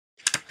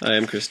I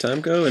am Chris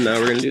Tomko, and now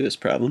we're going to do this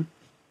problem.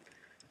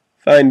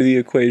 Find the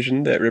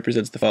equation that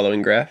represents the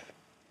following graph.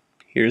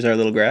 Here's our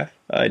little graph.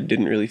 I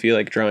didn't really feel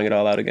like drawing it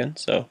all out again,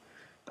 so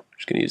I'm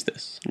just going to use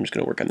this. I'm just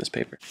going to work on this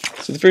paper.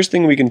 So the first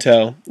thing we can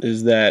tell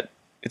is that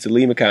it's a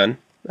lemicon,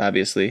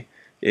 obviously.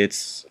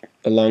 It's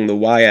along the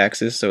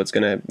y-axis, so it's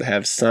going to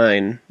have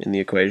sine in the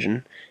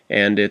equation,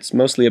 and it's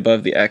mostly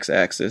above the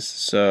x-axis,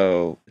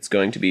 so it's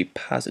going to be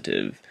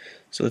positive.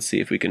 So let's see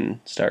if we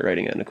can start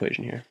writing out an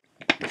equation here.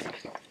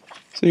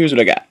 So here's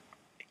what I got.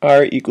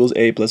 R equals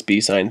a plus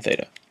b sine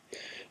theta.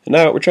 And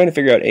now we're trying to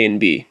figure out a and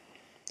b.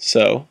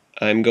 So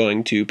I'm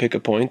going to pick a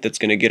point that's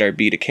going to get our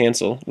b to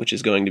cancel, which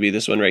is going to be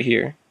this one right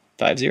here,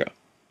 5, 0.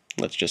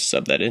 Let's just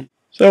sub that in.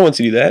 So once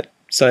you do that,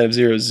 sine of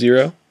 0 is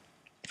 0,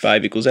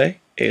 5 equals a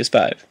is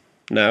 5.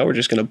 Now we're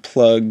just going to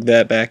plug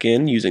that back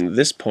in using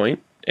this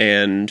point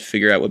and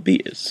figure out what b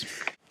is.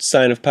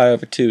 Sine of pi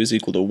over 2 is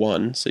equal to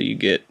 1, so you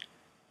get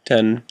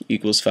 10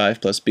 equals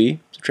 5 plus b.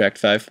 Subtract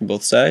 5 from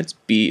both sides.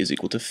 B is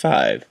equal to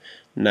 5.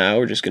 Now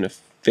we're just going to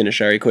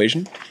finish our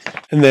equation.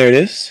 And there it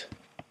is.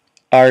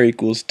 R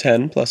equals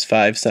 10 plus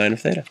 5 sine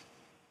of theta.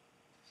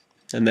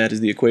 And that is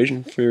the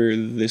equation for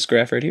this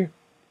graph right here.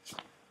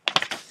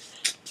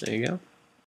 There you go.